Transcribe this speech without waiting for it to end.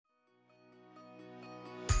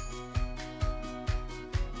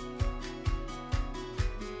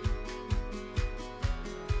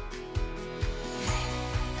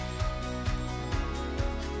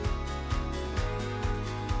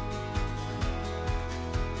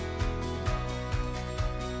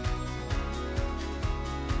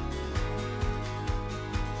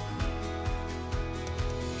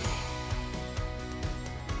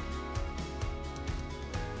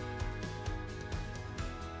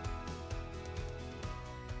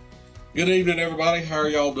Good evening, everybody. How are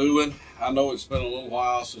y'all doing? I know it's been a little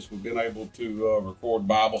while since we've been able to record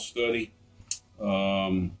Bible study.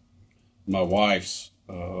 My wife's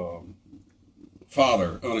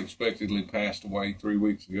father unexpectedly passed away 3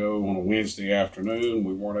 weeks ago on a Wednesday afternoon.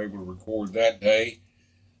 We weren't able to record that day.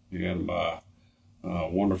 And my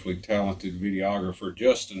wonderfully talented videographer,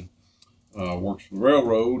 Justin, works for the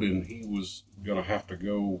railroad, and he was going to have to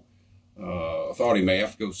go, thought he may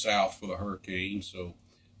have to go south for the hurricane, so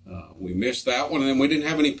we missed that one, and then we didn't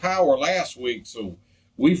have any power last week, so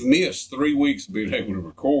we've missed 3 weeks of being able to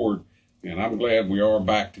record, and I'm glad we are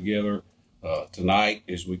back together tonight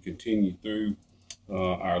as we continue through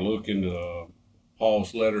our look into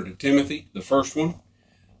Paul's letter to Timothy, the first one.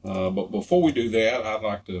 But before we do that, I'd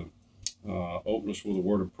like to open us with a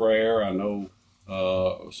word of prayer. I know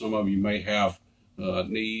some of you may have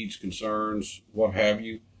needs, concerns, what have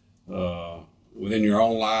you, within your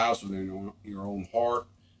own lives, within your own heart.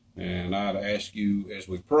 And I'd ask you, as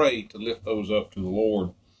we pray, to lift those up to the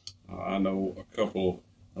Lord. I know a couple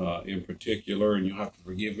in particular, and you'll have to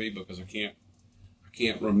forgive me because I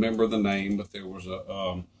can't remember the name, but there was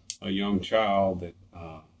a young child that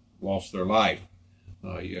lost their life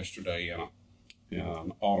yesterday in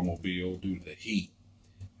an automobile due to the heat.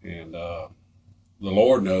 And the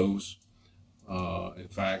Lord knows. In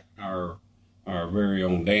fact, our very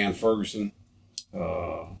own Dan Ferguson,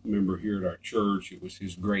 member here at our church, it was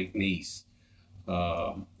his great niece.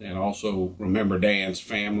 And also remember Dan's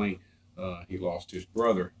family. He lost his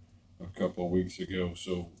brother a couple of weeks ago.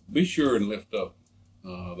 So be sure and lift up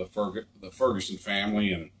the Ferguson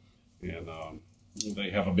family, and they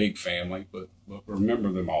have a big family, but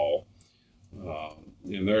remember them all.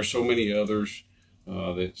 And there are so many others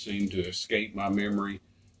that seem to escape my memory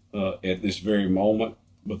at this very moment,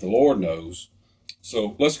 but the Lord knows.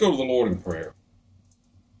 So let's go to the Lord in prayer.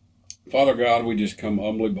 Father God, we just come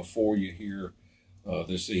humbly before you here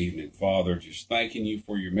this evening. Father, just thanking you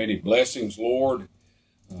for your many blessings, Lord.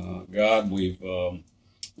 God, we've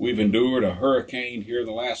endured a hurricane here in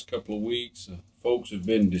the last couple of weeks. Folks have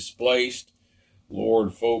been displaced.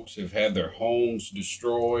 Lord, folks have had their homes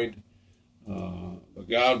destroyed. But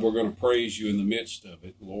God, we're going to praise you in the midst of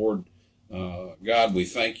it. Lord, God, we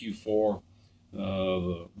thank you for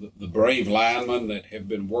the brave linemen that have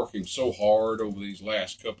been working so hard over these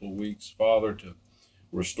last couple of weeks, Father, to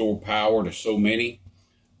restore power to so many.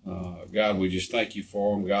 God, we just thank you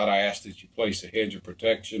for them. God, I ask that you place a hedge of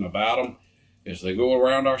protection about them as they go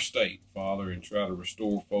around our state, Father, and try to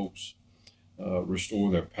restore folks, restore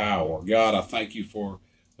their power. God, I thank you for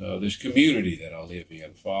this community that I live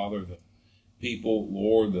in, Father, the people,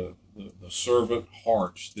 Lord, the servant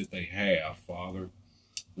hearts that they have, Father.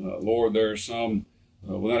 Lord, there are some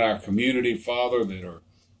within our community, Father, that are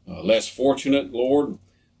less fortunate, Lord,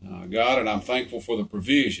 God, and I'm thankful for the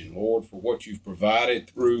provision, Lord, for what you've provided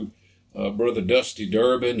through Brother Dusty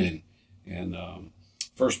Durbin and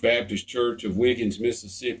First Baptist Church of Wiggins,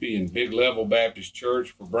 Mississippi, and Big Level Baptist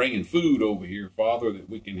Church for bringing food over here, Father, that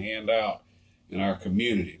we can hand out in our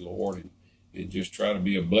community, Lord, and just try to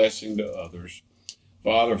be a blessing to others.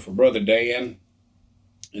 Father, for Brother Dan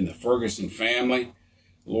and the Ferguson family,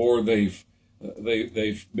 Lord, they've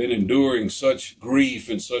been enduring such grief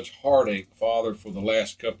and such heartache, Father, for the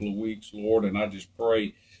last couple of weeks, Lord, and I just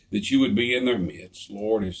pray that you would be in their midst,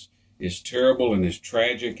 Lord. As terrible and as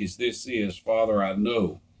tragic as this is, Father, I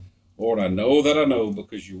know, Lord, I know that I know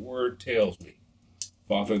because your word tells me,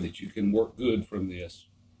 Father, that you can work good from this,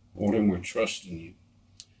 Lord, and we're trusting you.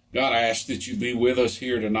 God, I ask that you be with us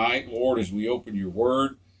here tonight, Lord, as we open your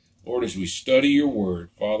word. Lord, as we study your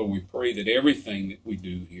word, Father, we pray that everything that we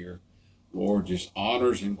do here, Lord, just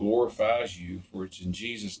honors and glorifies you, for it's in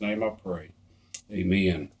Jesus' name I pray.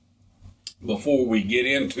 Amen. Before we get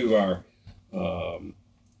into our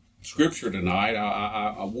scripture tonight,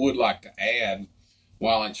 I would like to add,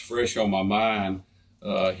 while it's fresh on my mind,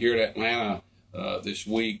 here at Atlanta this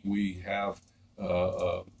week, we have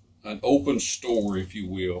an open store, if you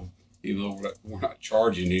will, even though we're not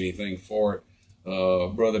charging anything for it.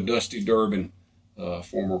 Brother Dusty Durbin,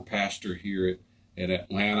 former pastor here at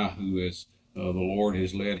Atlanta, who is the Lord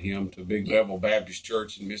has led him to Big Level Baptist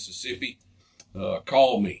Church in Mississippi,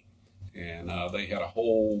 called me, and they had a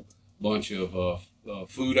whole bunch of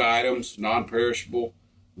food items, non-perishable,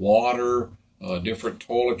 water, different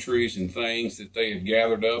toiletries and things that they had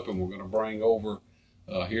gathered up, and we're going to bring over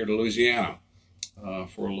here to Louisiana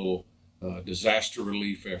for a little disaster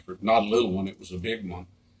relief effort. Not a little one, it was a big one.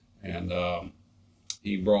 And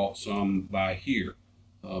he brought some by here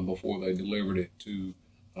before they delivered it to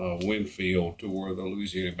Winfield to where the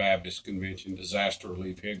Louisiana Baptist Convention Disaster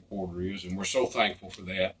Relief Headquarters is, and we're so thankful for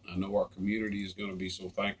that. I know our community is going to be so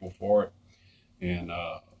thankful for it. And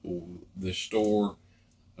the store,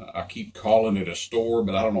 I keep calling it a store,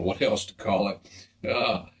 but I don't know what else to call it,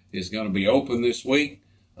 is going to be open this week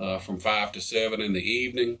from 5 to 7 in the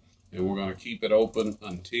evening, and we're going to keep it open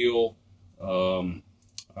until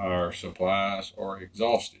our supplies are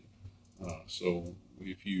exhausted. So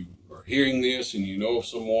if you are hearing this and you know of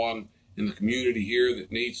someone in the community here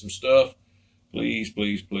that needs some stuff, please,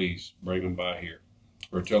 please, please bring them by here,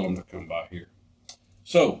 or tell them to come by here.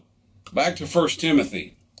 So back to 1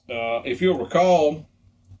 Timothy. If you'll recall,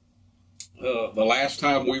 the last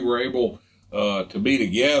time we were able to be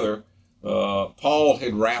together, Paul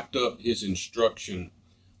had wrapped up his instruction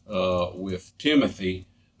with Timothy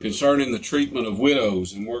concerning the treatment of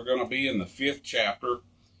widows, and we're going to be in the 5th chapter.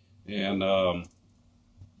 And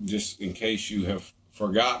just in case you have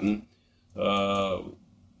forgotten, Paul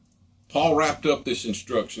wrapped up this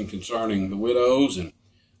instruction concerning the widows and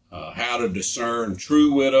how to discern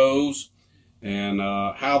true widows and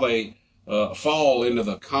how they fall into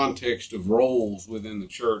the context of roles within the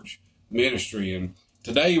church ministry. And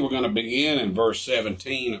today we're going to begin in verse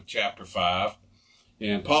 17 of chapter 5.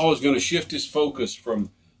 And Paul is going to shift his focus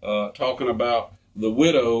from talking about the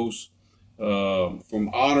widows, from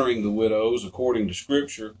honoring the widows according to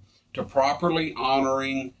Scripture, to properly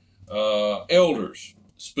honoring elders,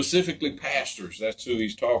 specifically pastors. That's who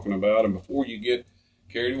he's talking about. And before you get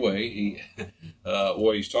carried away,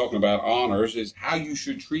 what he's talking about honors is how you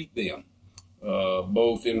should treat them,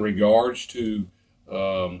 both in regards to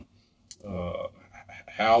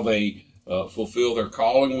how they fulfill their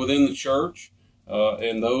calling within the church,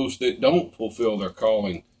 and those that don't fulfill their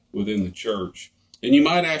calling within the church. And you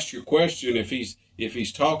might ask your question, if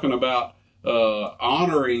he's talking about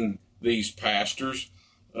honoring these pastors,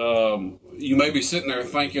 you may be sitting there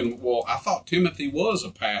thinking, well, I thought Timothy was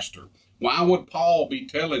a pastor. Why would Paul be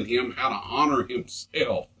telling him how to honor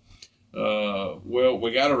himself? Well,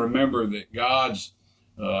 we got to remember that God's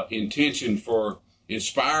intention for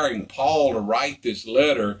inspiring Paul to write this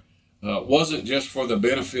letter wasn't just for the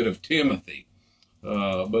benefit of Timothy,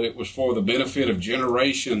 but it was for the benefit of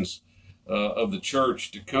generations of the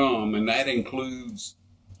church to come, and that includes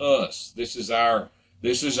us. This is our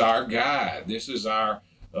guide. This is our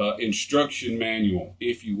instruction manual,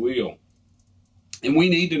 if you will. And we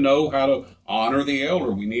need to know how to honor the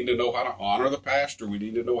elder. We need to know how to honor the pastor. We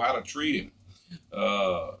need to know how to treat him.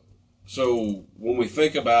 So when we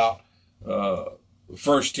think about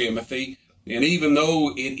 1 Timothy, and even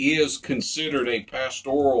though it is considered a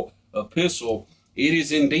pastoral epistle, it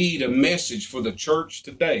is indeed a message for the church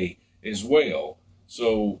today as well.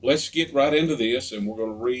 So let's get right into this, and we're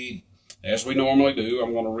going to read, as we normally do,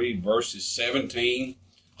 I'm going to read verses 17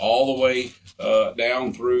 all the way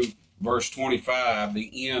down through verse 25,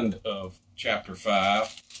 the end of chapter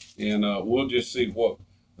 5, and we'll just see what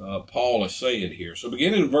Paul is saying here. So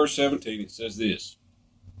beginning in verse 17, it says this: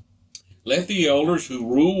 "Let the elders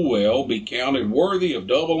who rule well be counted worthy of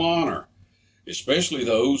double honor, especially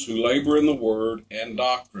those who labor in the word and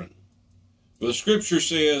doctrine. For the Scripture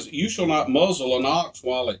says, you shall not muzzle an ox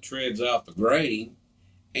while it treads out the grain,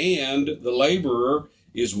 and the laborer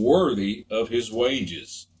is worthy of his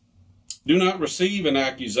wages. Do not receive an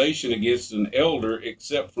accusation against an elder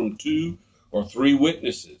except from 2 or 3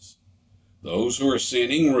 witnesses. Those who are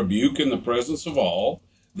sinning rebuke in the presence of all,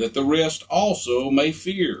 that the rest also may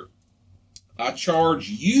fear. I charge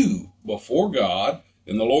you before God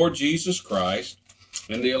and the Lord Jesus Christ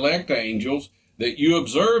and the elect angels that you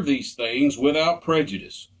observe these things without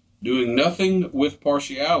prejudice, doing nothing with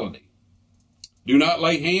partiality. Do not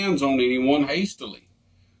lay hands on anyone hastily,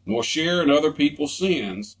 nor share in other people's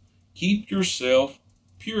sins. Keep yourself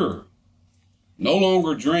pure. No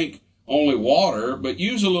longer drink only water, but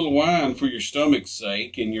use a little wine for your stomach's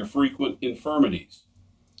sake and your frequent infirmities.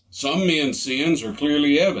 Some men's sins are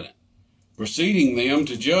clearly evident, preceding them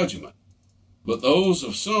to judgment, but those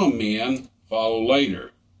of some men follow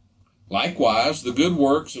later. Likewise, the good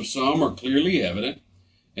works of some are clearly evident,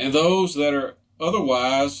 and those that are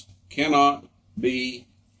otherwise cannot be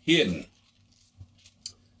hidden."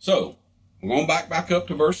 So, we're going back up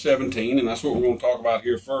to verse 17, and that's what we're going to talk about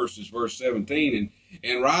here first, is verse 17.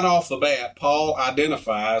 And right off the bat, Paul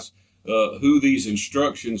identifies who these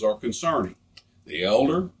instructions are concerning: the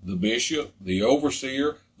elder, the bishop, the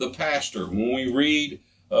overseer, the pastor. When we read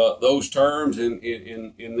those terms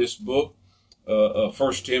in this book,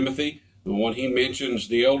 1 Timothy, when he mentions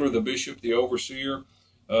the elder, the bishop, the overseer,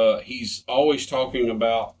 he's always talking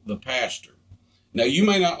about the pastor. Now, you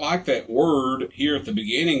may not like that word here at the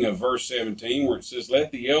beginning of verse 17 where it says,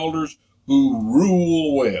 let the elders who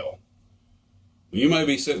rule well. You may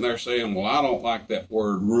be sitting there saying, well, I don't like that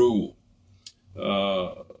word rule.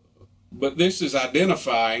 But this is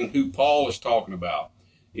identifying who Paul is talking about.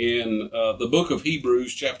 In the book of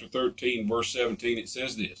Hebrews, chapter 13, verse 17, it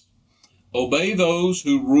says this, obey those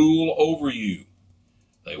who rule over you.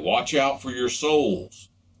 They watch out for your souls.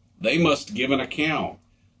 They must give an account.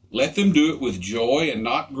 Let them do it with joy and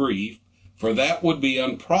not grief, for that would be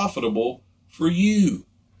unprofitable for you.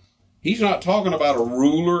 He's not talking about a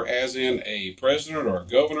ruler as in a president or a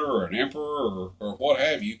governor or an emperor or what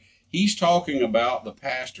have you. He's talking about the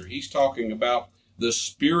pastor. He's talking about the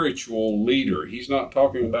spiritual leader. He's not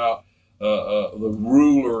talking about the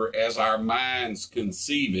ruler as our minds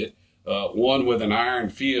conceive it, one with an iron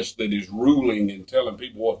fist that is ruling and telling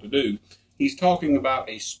people what to do. He's talking about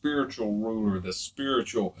a spiritual ruler, the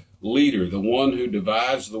spiritual leader, the one who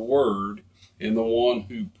divides the word and the one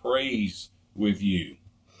who prays with you.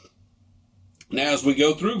 Now, as we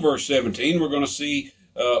go through verse 17, we're going to see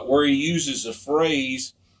where he uses a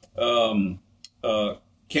phrase, counted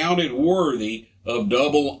worthy of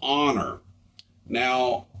double honor.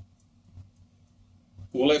 Now,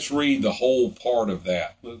 well, let's read the whole part of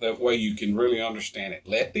that. That way you can really understand it.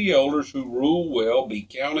 Let the elders who rule well be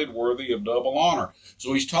counted worthy of double honor.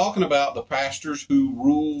 So he's talking about the pastors who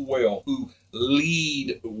rule well, who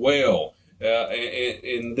lead well.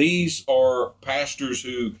 And these are pastors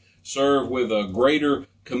who serve with a greater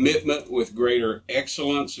commitment, with greater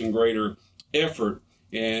excellence and greater effort.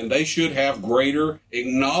 And they should have greater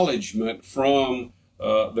acknowledgement from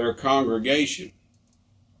their congregation.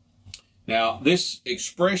 Now, this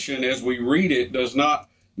expression, as we read it, does not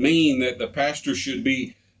mean that the pastor should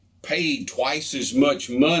be paid twice as much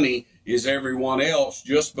money as everyone else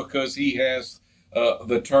just because he has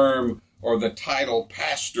the term or the title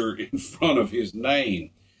pastor in front of his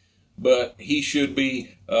name. But he should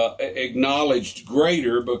be acknowledged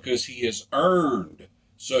greater because he has earned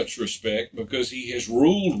such respect, because he has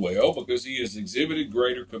ruled well, because he has exhibited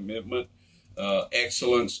greater commitment,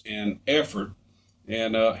 excellence, and effort.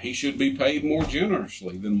 And he should be paid more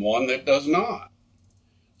generously than one that does not.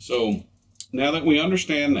 So now that we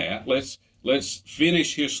understand that, let's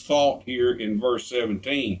finish his thought here in verse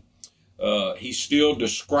 17. He's still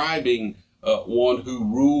describing one who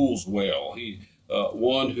rules well,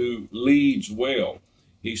 one who leads well.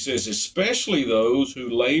 He says, especially those who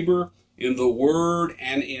labor in the word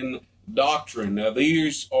and in doctrine. Now,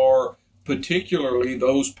 these are particularly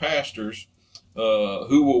those pastors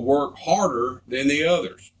who will work harder than the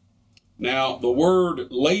others. Now, the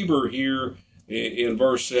word labor here in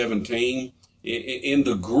verse 17, in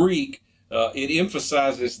the Greek, it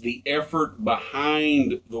emphasizes the effort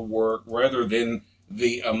behind the work rather than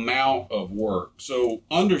the amount of work. So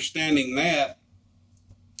understanding that,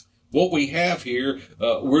 what we have here,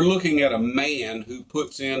 we're looking at a man who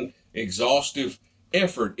puts in exhaustive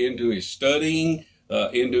effort into his studying,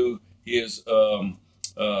 into his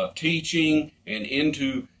teaching, and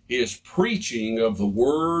into his preaching of the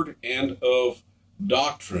word and of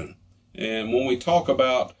doctrine. And when we talk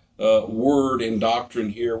about word and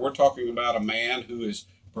doctrine here, we're talking about a man who is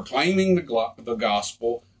proclaiming the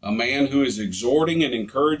gospel, a man who is exhorting and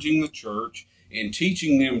encouraging the church and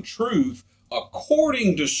teaching them truth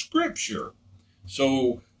according to Scripture.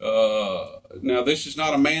 So now this is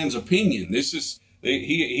not a man's opinion. This is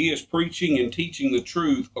he is preaching and teaching the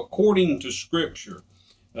truth according to Scripture.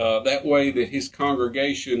 That way that his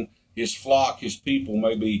congregation, his flock, his people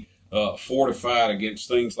may be fortified against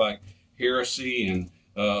things like heresy and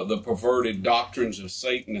the perverted doctrines of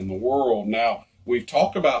Satan and the world. Now, we've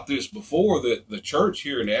talked about this before, that the church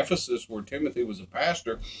here in Ephesus, where Timothy was a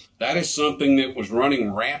pastor, that is something that was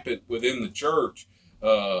running rampant within the church.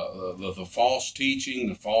 The false teaching,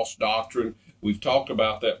 the false doctrine. We've talked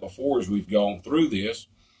about that before as we've gone through this.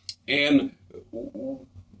 And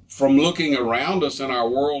from looking around us in our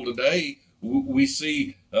world today, we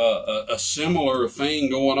see a similar thing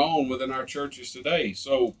going on within our churches today.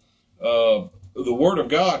 So the Word of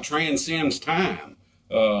God transcends time.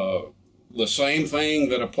 The same thing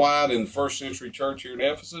that applied in the first century church here in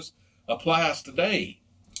Ephesus applies today.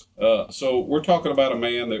 So we're talking about a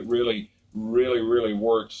man that really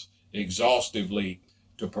works exhaustively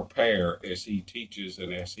to prepare as he teaches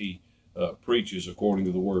and as he preaches according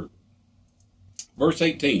to the Word. Verse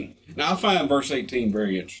 18. Now, I find verse 18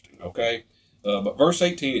 very interesting, okay? But verse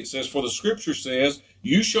 18, it says, for the Scripture says,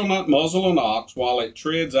 you shall not muzzle an ox while it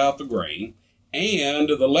treads out the grain, and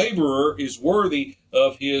the laborer is worthy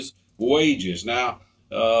of his wages. Now,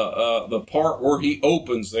 the part where he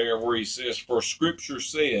opens there, where he says, for Scripture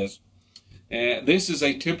says, And this is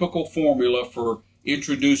a typical formula for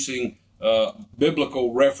introducing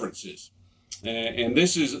biblical references. And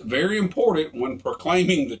this is very important when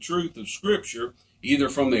proclaiming the truth of Scripture, either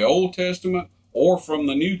from the Old Testament or from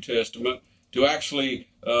the New Testament, to actually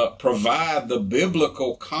provide the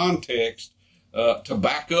biblical context to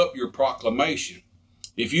back up your proclamation.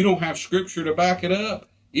 If you don't have Scripture to back it up,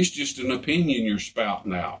 it's just an opinion you're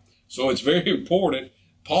spouting out. So it's very important.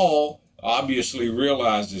 Paul obviously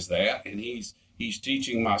realizes that, and he's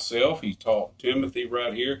teaching myself. He taught Timothy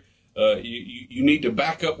right here. You need to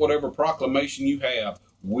back up whatever proclamation you have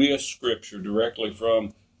with Scripture directly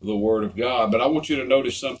from the Word of God. But I want you to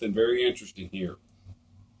notice something very interesting here.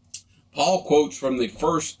 Paul quotes from the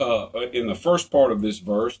first, in the first part of this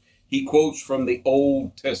verse, he quotes from the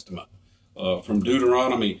Old Testament, from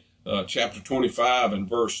Deuteronomy chapter 25 and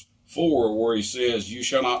verse 4, where he says, "You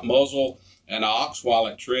shall not muzzle an ox while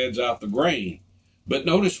it treads out the grain." But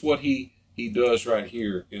notice what he does right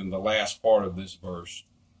here in the last part of this verse.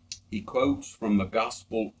 He quotes from the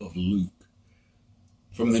Gospel of Luke,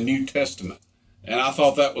 from the New Testament. And I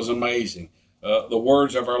thought that was amazing. The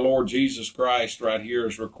words of our Lord Jesus Christ right here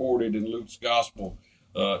is recorded in Luke's Gospel,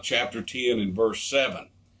 chapter 10 and verse 7.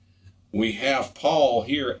 We have Paul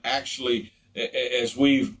here actually, as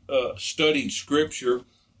we've studied Scripture,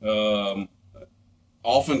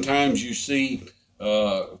 oftentimes you see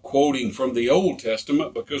quoting from the Old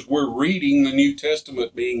Testament because we're reading the New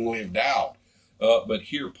Testament being lived out. But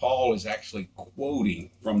here Paul is actually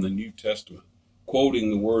quoting from the New Testament, quoting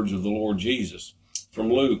the words of the Lord Jesus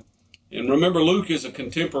from Luke. And remember, Luke is a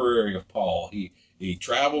contemporary of Paul. He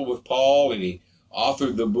traveled with Paul, and he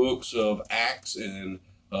authored the books of Acts and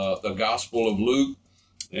the Gospel of Luke.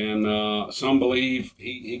 And some believe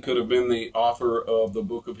he could have been the author of the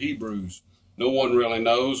book of Hebrews. No one really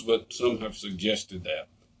knows, but some have suggested that.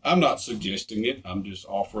 I'm not suggesting it. I'm just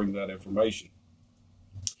offering that information.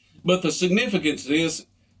 But the significance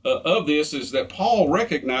of this is that Paul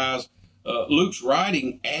recognized Luke's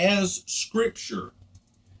writing as Scripture,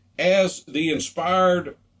 as the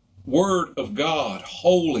inspired Word of God,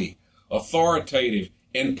 holy, authoritative,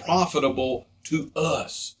 and profitable to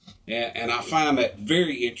us. And I find that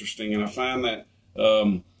very interesting, and I find that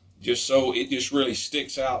it just really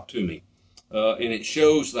sticks out to me. And it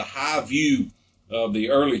shows the high view of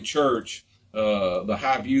the early church, the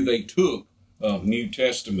high view they took of New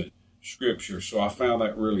Testament Scripture. So I found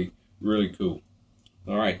that really, really cool.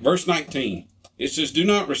 All right, verse 19. It says, "Do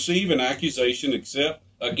not receive an accusation except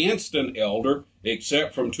against an elder,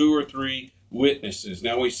 except from 2 or 3 witnesses."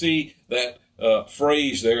 Now we see that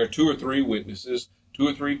phrase there, 2 or 3 witnesses, 2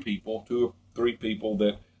 or 3 people, 2 or 3 people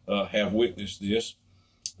that have witnessed this.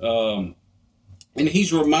 And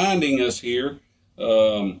he's reminding us here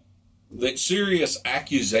that serious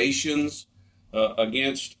accusations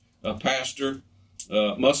against a pastor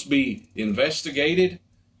must be investigated,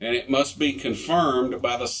 and it must be confirmed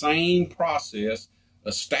by the same process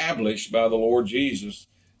established by the Lord Jesus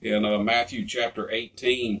in Matthew chapter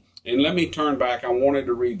 18. And let me turn back. I wanted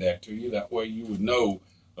to read that to you. That way you would know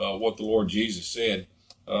what the Lord Jesus said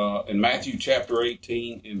in Matthew chapter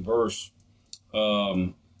 18 in verse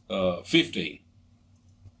 15.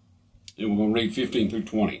 And we're going to read 15 through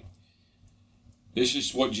 20. This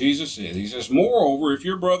is what Jesus said. He says, "Moreover, if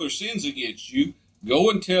your brother sins against you, go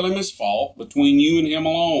and tell him his fault between you and him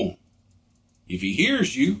alone. If he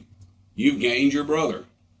hears you, you've gained your brother.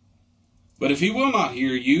 But if he will not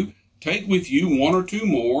hear you, take with you 1 or 2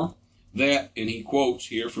 more, that," and he quotes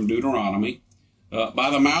here from Deuteronomy, "by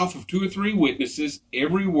the mouth of 2 or 3 witnesses,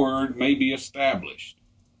 every word may be established.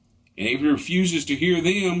 And if he refuses to hear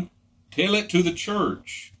them, tell it to the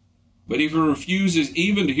church. But if he refuses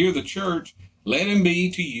even to hear the church, let him be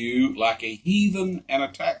to you like a heathen and a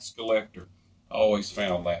tax collector." I always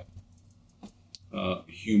found that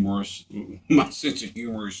humorous. My sense of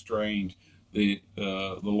humor is strange that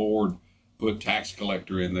the Lord put tax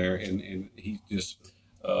collector in there, and he just,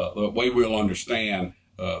 the way we'll understand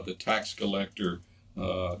the tax collector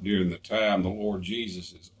during the time the Lord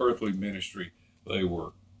Jesus' earthly ministry, they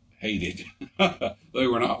were hated. They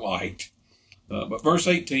were not liked. But verse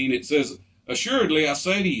 18, it says, "Assuredly I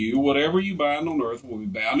say to you, whatever you bind on earth will be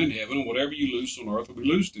bound in heaven, and whatever you loose on earth will be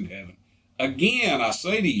loosed in heaven. Again, I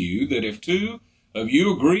say to you that if 2 of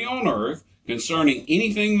you agree on earth concerning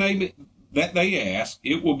anything that they ask,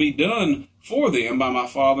 it will be done for them by my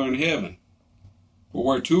Father in heaven. For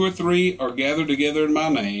where 2 or 3 are gathered together in my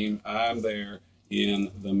name, I am there in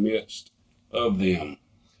the midst of them."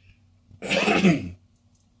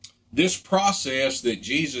 This process that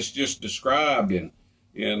Jesus just described in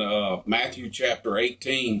Matthew chapter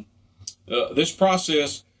 18, this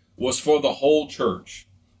process was for the whole church,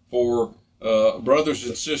 for brothers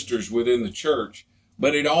and sisters within the church,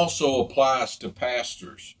 but it also applies to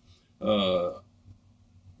pastors. What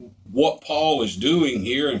Paul is doing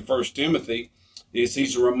here in 1 Timothy is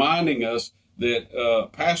he's reminding us that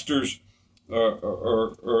pastors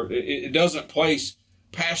it doesn't place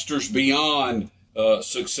pastors beyond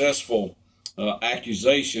successful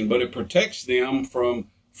accusation, but it protects them from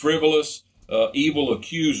frivolous, evil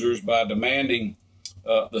accusers by demanding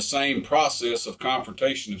the same process of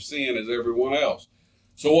confrontation of sin as everyone else.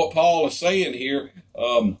 So what Paul is saying here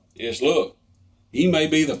is, look, he may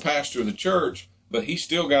be the pastor of the church, but he's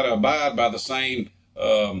still got to abide by the same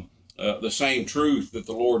truth that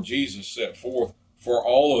the Lord Jesus set forth for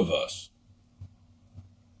all of us.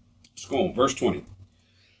 Let's go on, verse 20.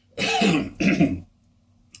 It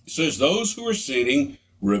says, those who are sinning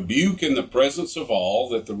rebuke in the presence of all,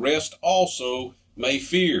 that the rest also may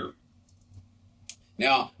fear.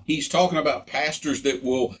 Now, he's talking about pastors that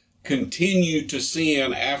will continue to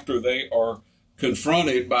sin after they are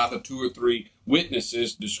confronted by the 2 or 3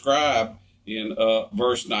 witnesses described in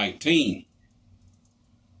verse 19.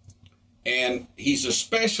 And he's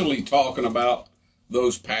especially talking about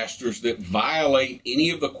those pastors that violate any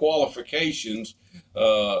of the qualifications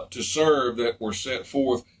to serve that were set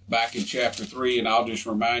forth back in chapter 3. And I'll just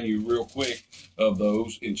remind you real quick of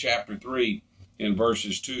those in chapter 3 in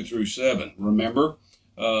verses 2 through 7. Remember,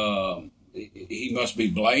 he must be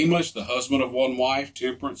blameless, the husband of one wife,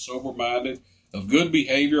 temperate, sober-minded, of good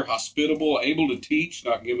behavior, hospitable, able to teach,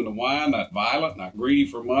 not given to wine, not violent, not greedy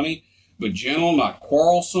for money, but gentle, not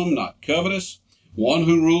quarrelsome, not covetous, one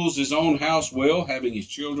who rules his own house well, having his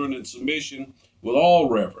children in submission with all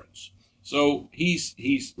reverence. So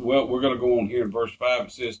well, we're going to go on here in verse 5.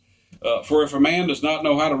 It says, for if a man does not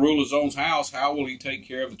know how to rule his own house, how will he take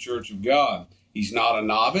care of the church of God? He's not a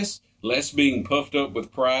novice, lest being puffed up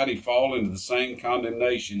with pride he fall into the same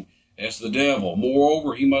condemnation as the devil.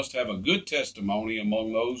 Moreover, he must have a good testimony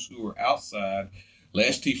among those who are outside,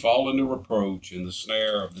 lest he fall into reproach in the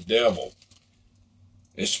snare of the devil.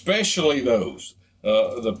 Especially those,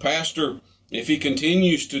 the pastor, if he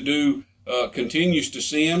continues to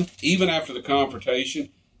sin, even after the confrontation,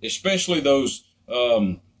 especially those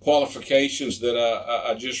qualifications that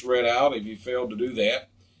I just read out, if he failed to do that,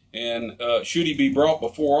 and should he be brought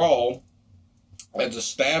before all, as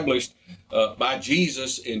established by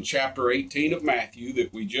Jesus in chapter 18 of Matthew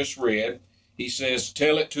that we just read, he says,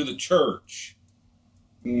 tell it to the church.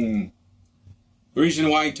 The reason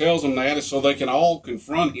why he tells them that is so they can all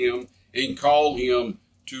confront him and call him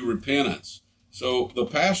to repentance. So the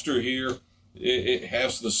pastor here, it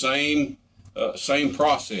has the same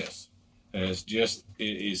process as just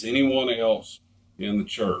is anyone else in the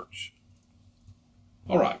church.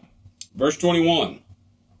 All right, verse 21.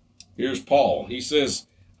 Here's Paul. He says,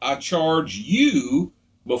 I charge you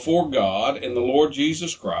before God and the Lord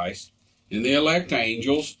Jesus Christ and the elect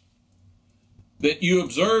angels that you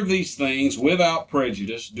observe these things without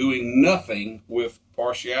prejudice, doing nothing with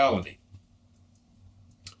partiality.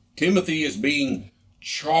 Timothy is being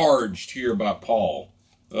charged here by Paul.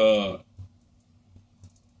 And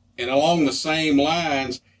along the same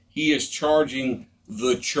lines, he is charging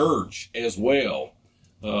the church as well,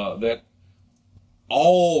 that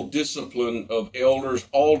all discipline of elders,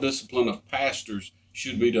 all discipline of pastors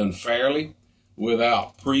should be done fairly,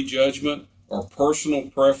 without prejudgment or personal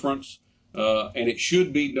preference, and it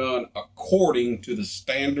should be done according to the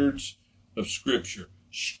standards of Scripture.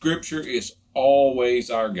 Scripture is always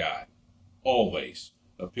our guide. Always.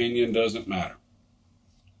 Opinion doesn't matter.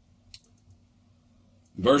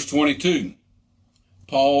 Verse 22.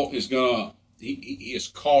 Paul is he is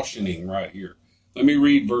cautioning right here. Let me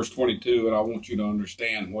read verse 22, and I want you to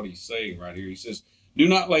understand what he's saying right here. He says, do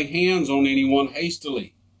not lay hands on anyone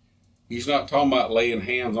hastily. He's not talking about laying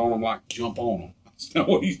hands on them like jump on them. That's not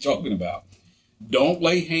what he's talking about. Don't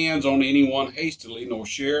lay hands on anyone hastily, nor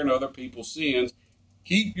share in other people's sins.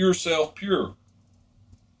 Keep yourself pure.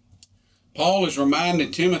 Paul is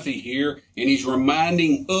reminding Timothy here, and he's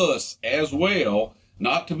reminding us as well,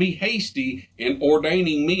 not to be hasty in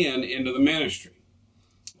ordaining men into the ministry.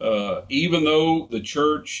 Even though the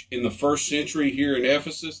church in the first century here in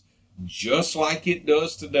Ephesus, just like it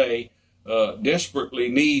does today, desperately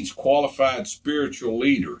needs qualified spiritual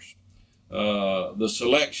leaders, the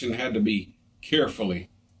selection had to be carefully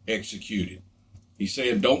executed. He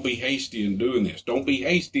said, don't be hasty in doing this. Don't be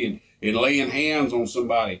hasty in laying hands on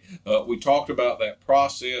somebody. We talked about that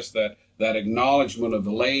process, that acknowledgement of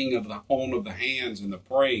the laying on of the hands and the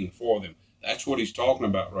praying for them. That's what he's talking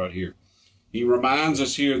about right here. He reminds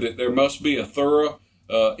us here that there must be a thorough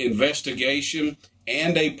investigation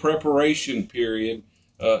and a preparation period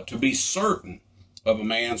to be certain of a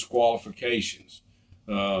man's qualifications.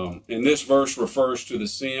 And this verse refers to the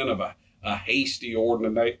sin of a hasty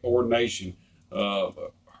ordination,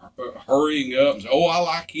 hurrying up and say, "Oh, I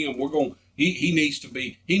like him. He needs to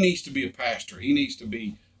be a pastor. He needs to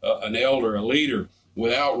be an elder, a leader,"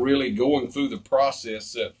 without really going through the process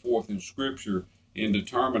set forth in Scripture in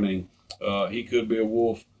determining he could be a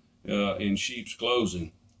wolf in sheep's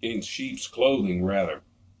clothing.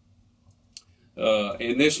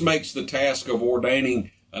 And this makes the task of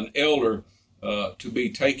ordaining an elder to be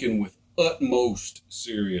taken with utmost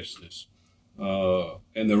seriousness.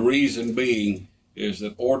 And the reason being is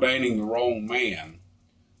that ordaining the wrong man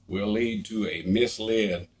will lead to a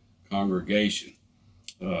misled congregation.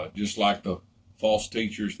 Just like the false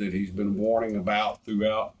teachers that he's been warning about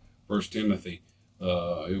throughout 1 Timothy.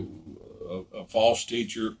 A false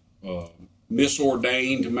teacher,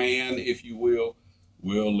 misordained man, if you will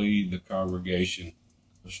lead the congregation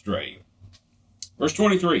astray. Verse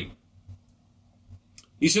 23.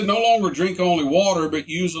 He said, "No longer drink only water, but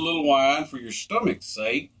use a little wine for your stomach's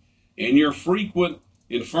sake and your frequent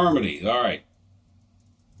infirmities." All right.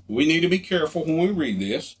 We need to be careful when we read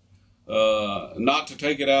this, not to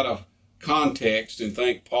take it out of context and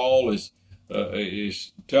think Paul is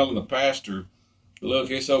telling the pastor,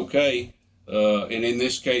 look, it's okay, and in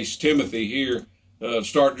this case, Timothy here,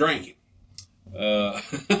 start drinking.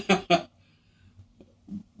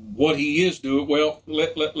 What he is doing, well,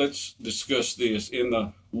 let's discuss this. In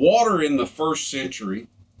the water in the first century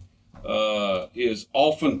is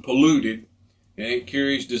often polluted, and it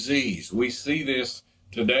carries disease. We see this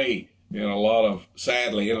today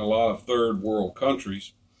sadly, in a lot of third world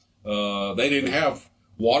countries. They didn't have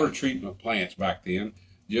water treatment plants back then,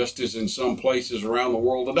 just as in some places around the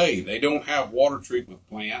world today. They don't have water treatment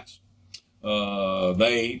plants.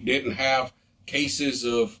 They didn't have cases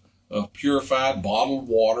of purified bottled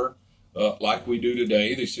water like we do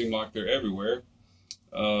today. They seem like they're everywhere.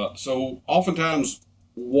 So oftentimes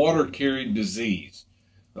water carried disease.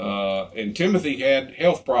 And Timothy had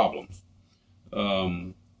health problems,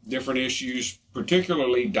 different issues,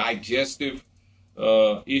 particularly digestive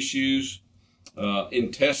issues,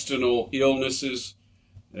 intestinal illnesses,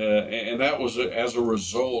 and that was as a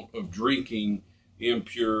result of drinking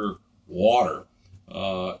impure water.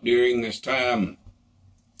 During this time,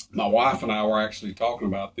 my wife and I were actually talking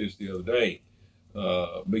about this the other day,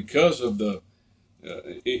 because of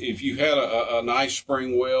if you had a nice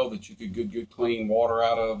spring well that you could get good clean water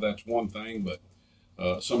out of, that's one thing,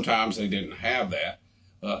 but sometimes they didn't have that.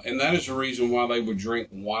 And that is the reason why they would drink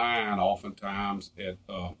wine oftentimes at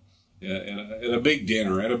a big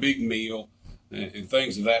dinner, at a big meal, and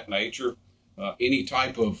things of that nature. Any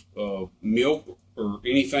type of milk or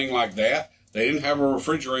anything like that, they didn't have a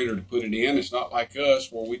refrigerator to put it in. It's not like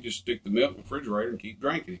us where we just stick the milk in the refrigerator and keep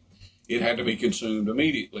drinking it. It had to be consumed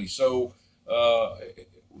immediately. So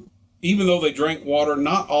even though they drank water,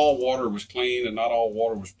 not all water was clean and not all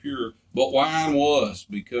water was pure, but wine was,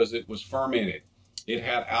 because it was fermented. It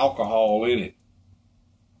had alcohol in it.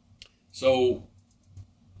 So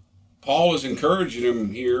Paul is encouraging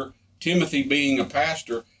him here. Timothy, being a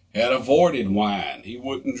pastor, had avoided wine. He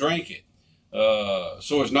wouldn't drink it,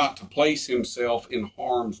 so as not to place himself in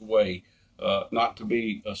harm's way, not to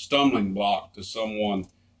be a stumbling block to someone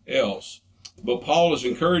else. But Paul is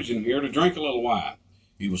encouraging him here to drink a little wine.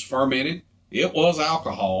 It was fermented. It was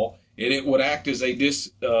alcohol, and it would act as a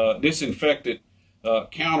disinfectant,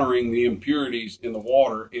 countering the impurities in the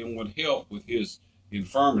water, and would help with his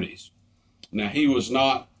infirmities. Now, he was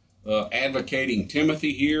not advocating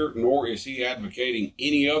Timothy here, nor is he advocating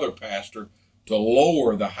any other pastor to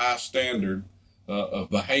lower the high standard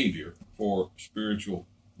of behavior for spiritual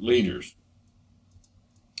leaders.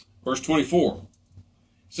 Verse 24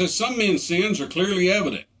 says, "Some men's sins are clearly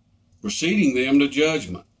evident, preceding them to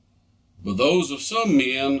judgment, but those of some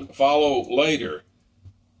men follow later."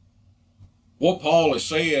 What Paul is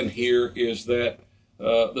saying here is that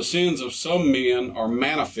the sins of some men are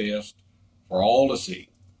manifest for all to see.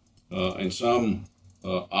 And some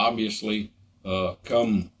obviously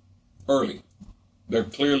come early. They're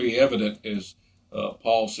clearly evident, as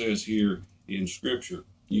Paul says here in Scripture.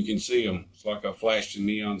 You can see them. It's like a flashing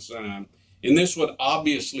neon sign. And this would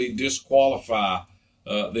obviously disqualify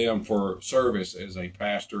them for service as a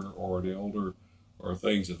pastor or an elder or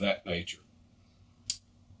things of that nature.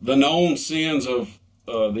 The known sins of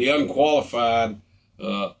the unqualified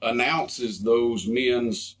announces those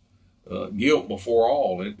men's guilt before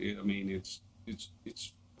all. It's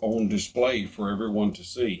on display for everyone to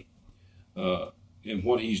see. And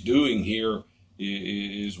what he's doing here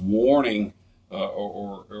is warning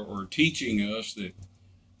or teaching us that,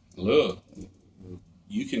 look,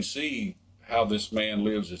 you can see how this man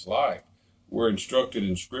lives his life. We're instructed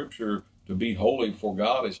in Scripture to be holy, for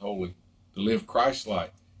God is holy, to live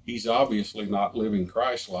Christ-like. He's obviously not living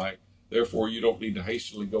Christ-like. Therefore, you don't need to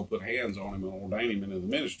hastily go put hands on him and ordain him into the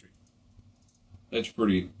ministry. That's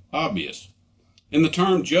pretty obvious. And the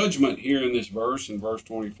term judgment here in this verse, in verse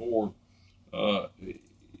 24,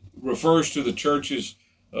 refers to the church's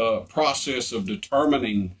process of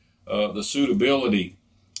determining the suitability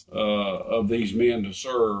of these men to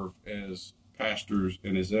serve as pastors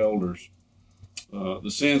and as elders.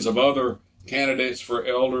 The sins of other candidates for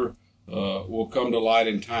elder will come to light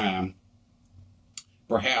in time,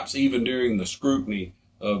 perhaps even during the scrutiny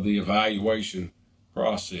of the evaluation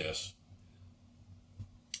process.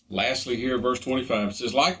 Lastly, here, verse 25, it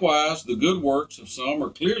says, "Likewise, the good works of some are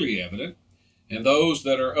clearly evident, and those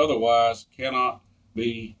that are otherwise cannot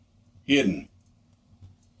be hidden."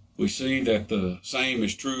 We see that the same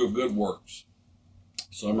is true of good works.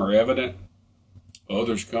 Some are evident,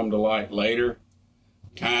 others come to light later.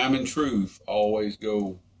 Time and truth always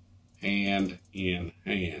go hand in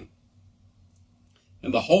hand.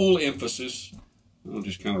 And the whole emphasis, I'll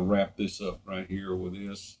just kind of wrap this up right here with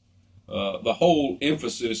this. The whole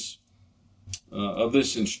emphasis of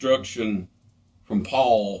this instruction from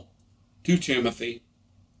Paul to Timothy,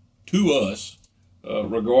 to us,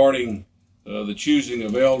 regarding the choosing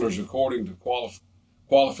of elders according to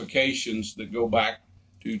qualifications that go back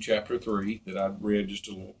to chapter 3 that I read just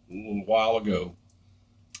a little while ago,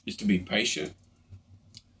 is to be patient,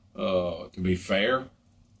 to be fair,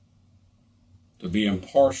 to be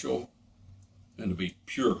impartial, and to be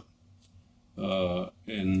pure.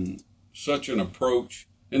 And such an approach,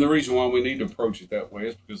 and the reason why we need to approach it that way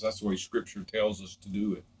is because that's the way Scripture tells us to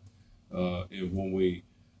do it. And when we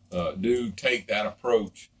do take that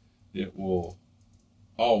approach, it will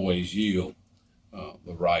always yield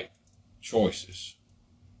the right choices.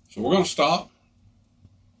 So we're going to stop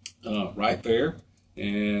right there,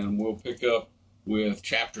 and we'll pick up with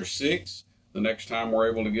chapter 6 the next time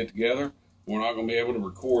we're able to get together. We're not going to be able to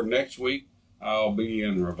record next week. I'll be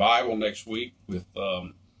in revival next week with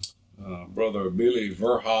Brother Billy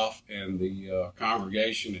Verhoff and the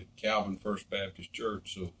congregation at Calvin First Baptist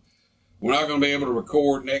Church. So we're not going to be able to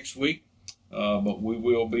record next week, but we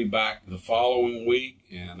will be back the following week.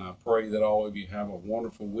 And I pray that all of you have a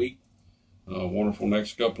wonderful week, a wonderful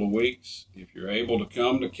next couple of weeks. If you're able to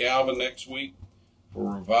come to Calvin next week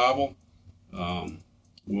for revival,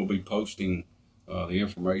 we'll be posting the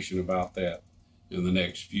information about that in the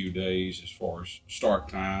next few days as far as start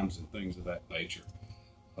times and things of that nature.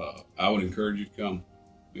 I would encourage you to come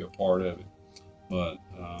be a part of it. But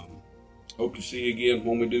hope to see you again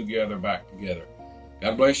when we do gather back together.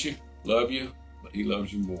 God bless you. Love you. But He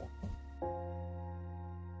loves you more.